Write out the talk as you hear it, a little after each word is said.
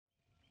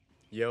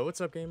Yo,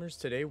 what's up gamers?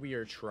 Today we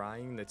are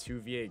trying the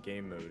 2v8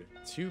 game mode.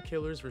 2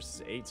 killers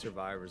versus 8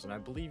 survivors, and I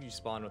believe you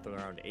spawn with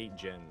around 8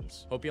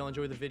 gens. Hope y'all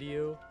enjoy the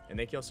video, and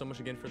thank y'all so much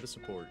again for the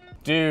support.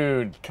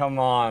 Dude, come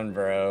on,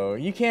 bro.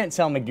 You can't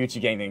tell me Gucci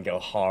Gang didn't go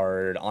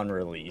hard on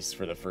release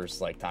for the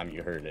first, time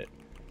you heard it.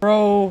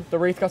 Bro, the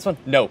Wraith got spun.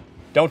 No,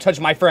 don't touch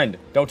my friend.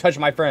 Don't touch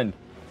my friend.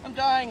 I'm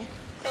dying.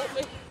 Help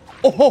me.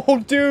 Oh,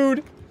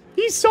 dude.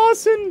 He's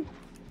saucing.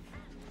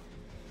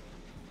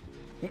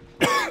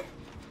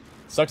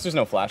 Sucks there's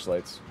no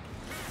flashlights.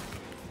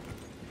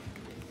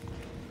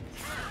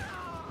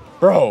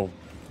 Bro.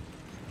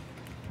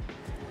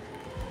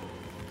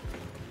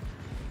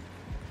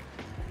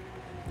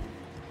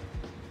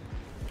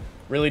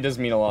 Really does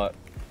mean a lot.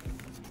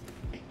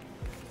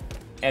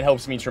 And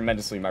helps me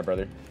tremendously, my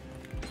brother.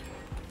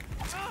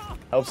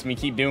 Helps me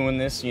keep doing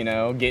this, you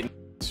know, getting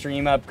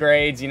stream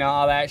upgrades, you know,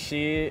 all that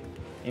shit.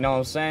 You know what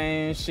I'm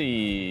saying?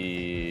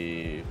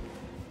 Shit.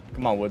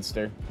 Come on,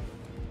 Woodster.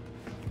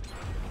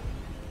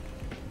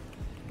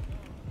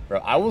 Bro,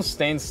 I will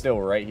stand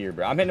still right here,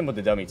 bro. I'm hitting him with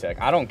the dummy tech.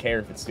 I don't care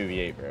if it's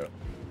 2v8, bro.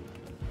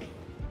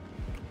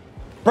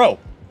 Bro!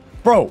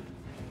 Bro!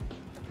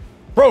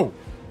 Bro!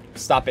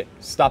 Stop it.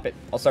 Stop it.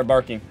 I'll start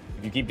barking.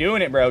 If you keep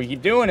doing it, bro, you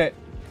keep doing it.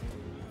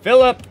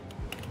 Philip!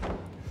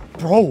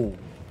 Bro!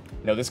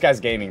 No, this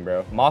guy's gaming,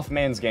 bro.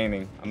 Mothman's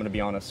gaming. I'm gonna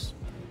be honest.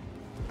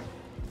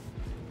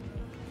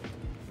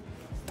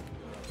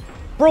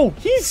 Bro,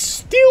 he's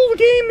still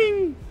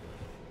gaming!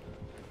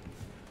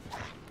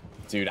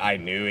 Dude, I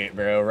knew it,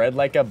 bro. Read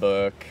like a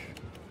book.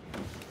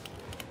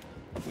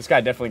 This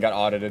guy definitely got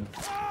audited.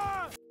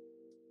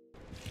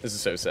 This is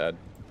so sad.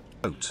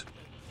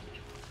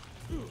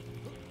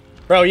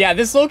 Bro, yeah,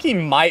 this low-key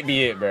might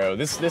be it, bro.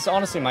 This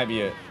honestly might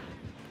be it.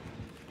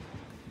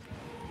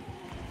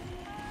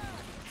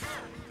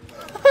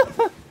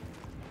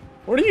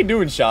 What are you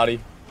doing, Shoddy?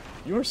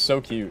 You are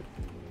so cute.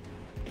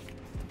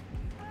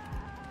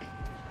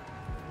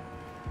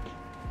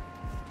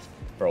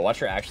 Bro, watch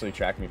her actually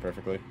track me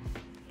perfectly.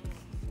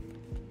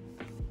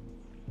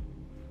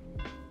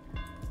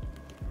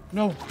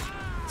 No.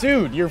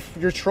 Dude,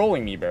 you're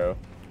trolling me, bro.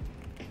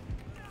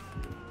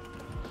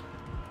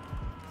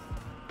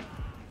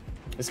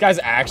 This guy's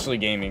actually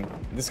gaming.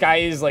 This guy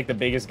is like the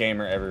biggest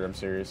gamer ever, I'm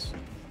serious.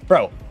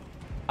 Bro,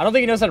 I don't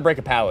think he knows how to break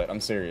a pallet,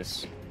 I'm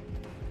serious.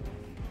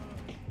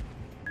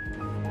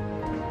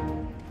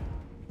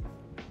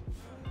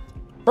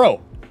 Bro.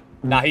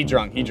 Nah, he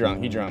drunk, my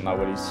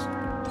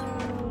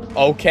Woodies.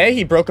 Okay,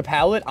 he broke a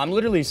pallet. I'm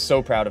literally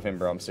so proud of him,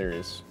 bro, I'm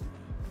serious.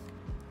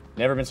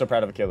 Never been so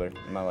proud of a killer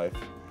in my life.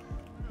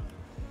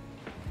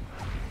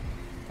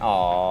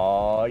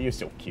 Aww, you're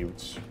so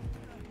cute.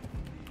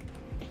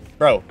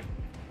 Bro.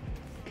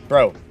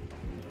 Bro.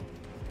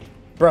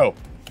 Bro.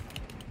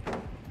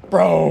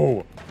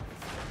 Bro.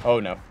 Oh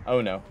no.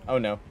 Oh no. Oh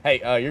no. Hey,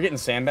 you're getting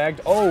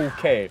sandbagged?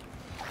 Okay.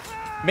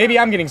 Maybe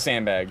I'm getting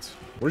sandbagged.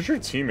 Where's your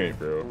teammate,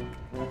 bro?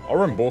 I'll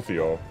run both of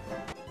y'all.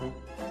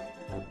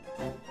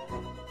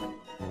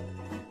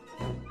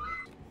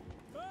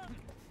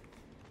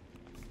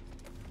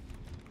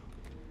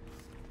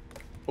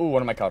 Ooh,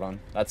 what am I caught on?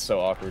 That's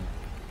so awkward.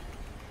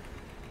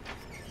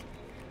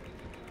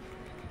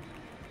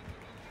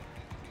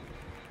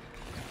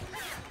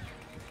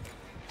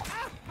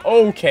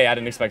 Okay, I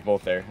didn't expect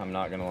both there. I'm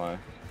not gonna lie.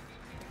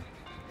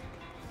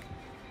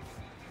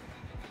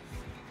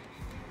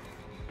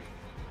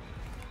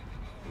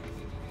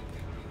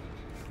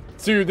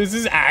 Dude, this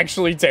is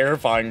actually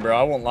terrifying, bro.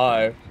 I won't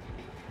lie.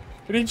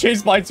 Getting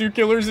chased by 2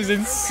 killers is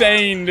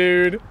insane,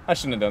 dude. I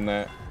shouldn't have done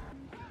that.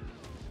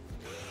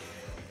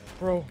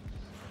 Bro.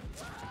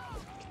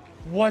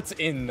 What's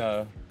in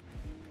the...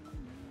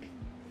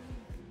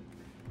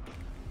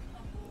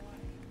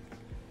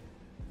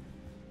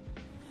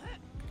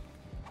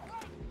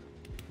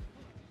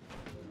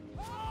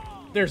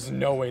 There's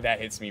no way that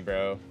hits me,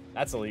 bro.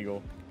 That's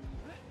illegal.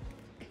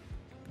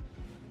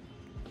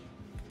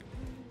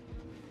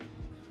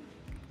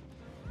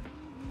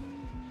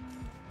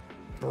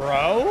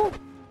 Bro?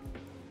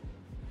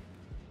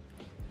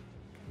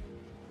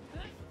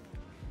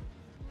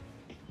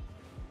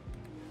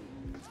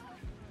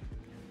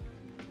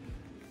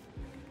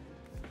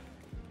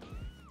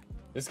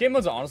 This game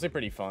was honestly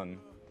pretty fun.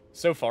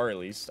 So far, at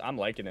least. I'm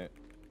liking it.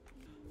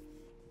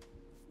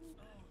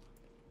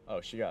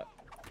 Oh, she got...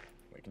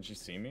 Wait, can she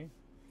see me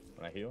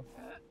when I heal?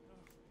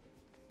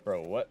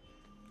 Bro, what?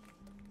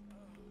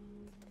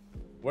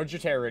 Where'd your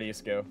terror radius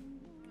go?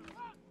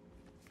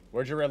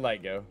 Where'd your red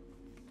light go?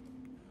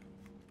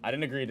 I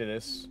didn't agree to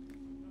this.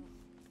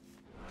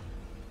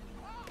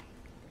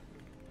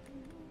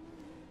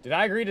 Did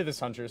I agree to this,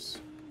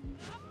 Huntress?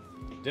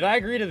 Did I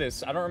agree to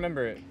this? I don't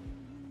remember it.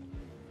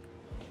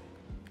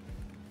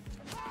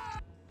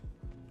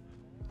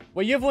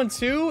 Wait, you have one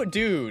too?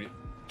 Dude,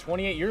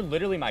 28, you're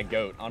literally my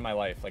goat on my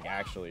life. Like,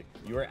 actually.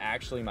 You are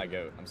actually my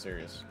goat. I'm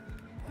serious.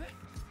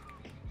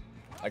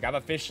 Like, I've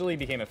officially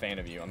became a fan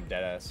of you. I'm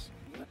deadass.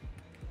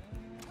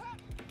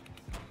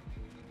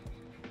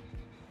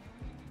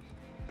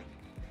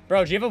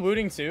 Bro, do you have a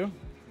Wooting too?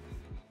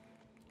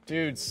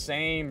 Dude,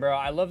 same, bro.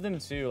 I love them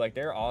too. Like,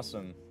 they're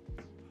awesome.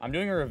 I'm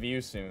doing a review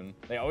soon.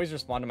 They always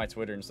respond to my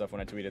Twitter and stuff when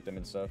I tweet at them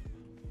and stuff.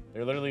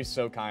 They're literally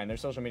so kind. Their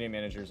social media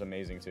manager is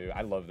amazing too.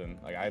 I love them.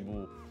 Like, I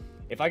will...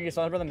 If I could get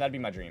sponsored by them, that'd be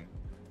my dream.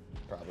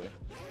 Probably.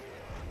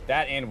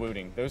 That and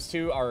Wooting. Those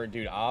two are...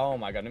 Dude, oh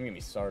my god. Don't get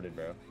me started,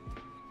 bro.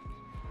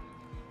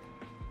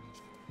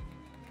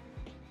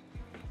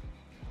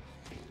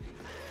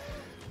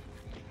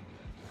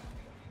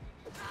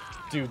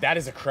 Dude, that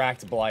is a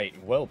cracked blight.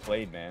 Well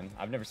played, man.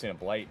 I've never seen a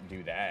blight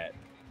do that.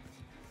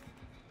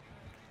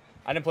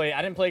 I didn't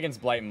play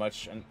against Blight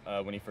much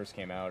when he first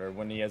came out, or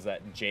when he has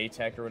that J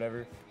tech or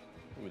whatever.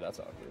 Ooh, that's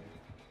awkward.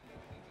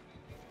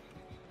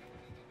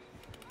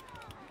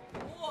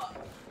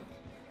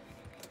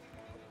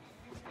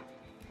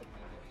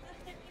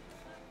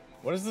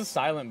 What does the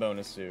silent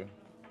bonus do?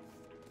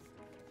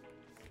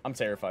 I'm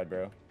terrified,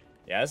 bro.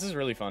 Yeah, this is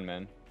really fun,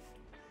 man.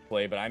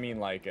 Play, but I mean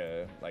like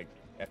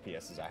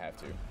FPSs. I have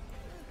to.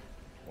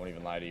 Won't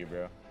even lie to you,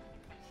 bro.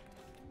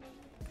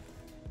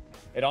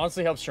 It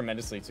honestly helps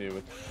tremendously too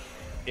with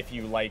if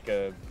you like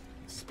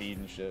speed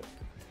and shit,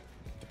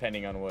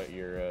 depending on what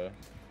your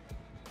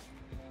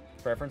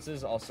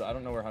preferences. Also, I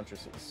don't know where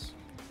Huntress is.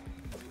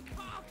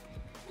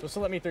 Just to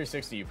let me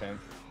 360 you, Pam.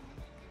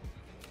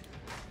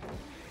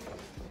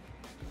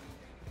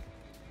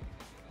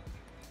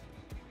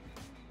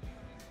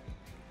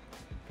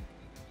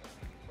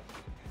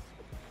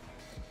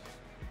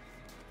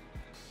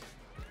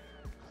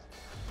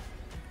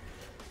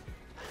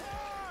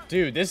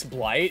 Dude, this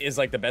Blight is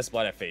like the best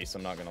Blight I've faced,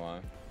 I'm not gonna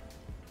lie.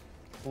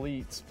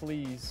 Bleats,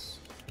 please.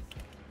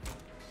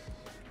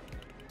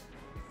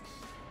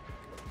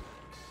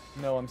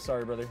 No, I'm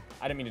sorry, brother.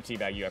 I didn't mean to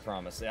teabag you, I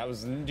promise. That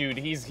was, dude,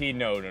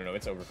 no,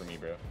 it's over for me,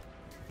 bro.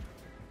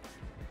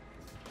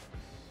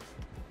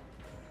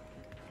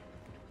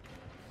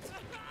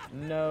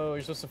 No,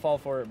 you're supposed to fall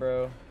for it,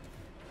 bro.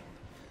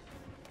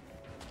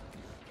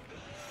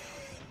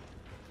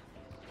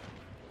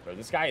 Bro,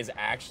 this guy is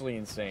actually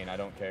insane, I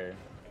don't care.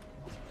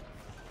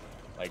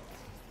 Like,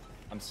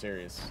 I'm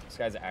serious. This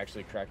guy's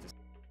actually cracked his...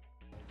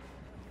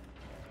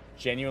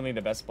 Genuinely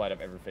the best Blight I've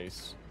ever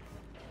faced.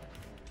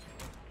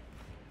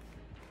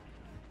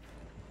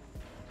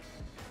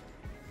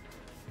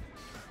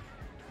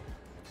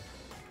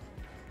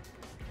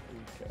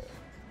 Okay.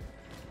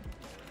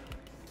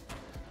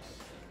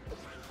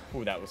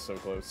 Ooh, that was so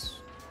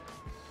close.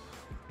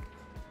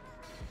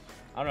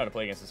 I don't know how to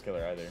play against this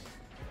killer either.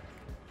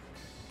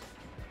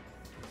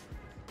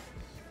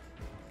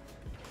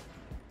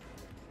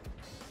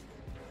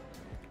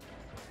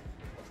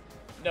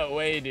 No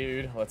way,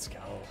 dude. Let's go.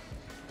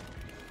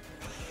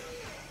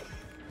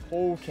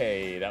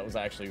 Okay, that was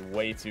actually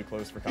way too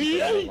close for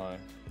comfort. I don't lie.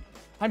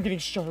 I'm getting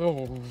shot.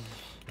 Oh.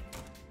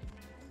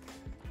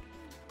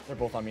 They're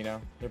both on me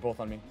now. They're both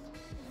on me.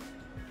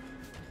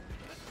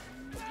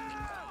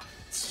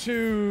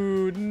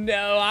 Dude,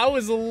 no. I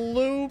was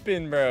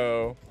looping,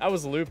 bro. I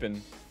was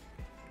looping.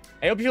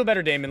 I hope you feel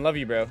better, Damon. Love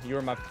you, bro. You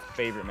are my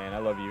favorite, man. I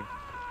love you.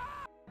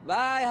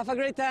 Bye. Have a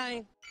great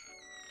time.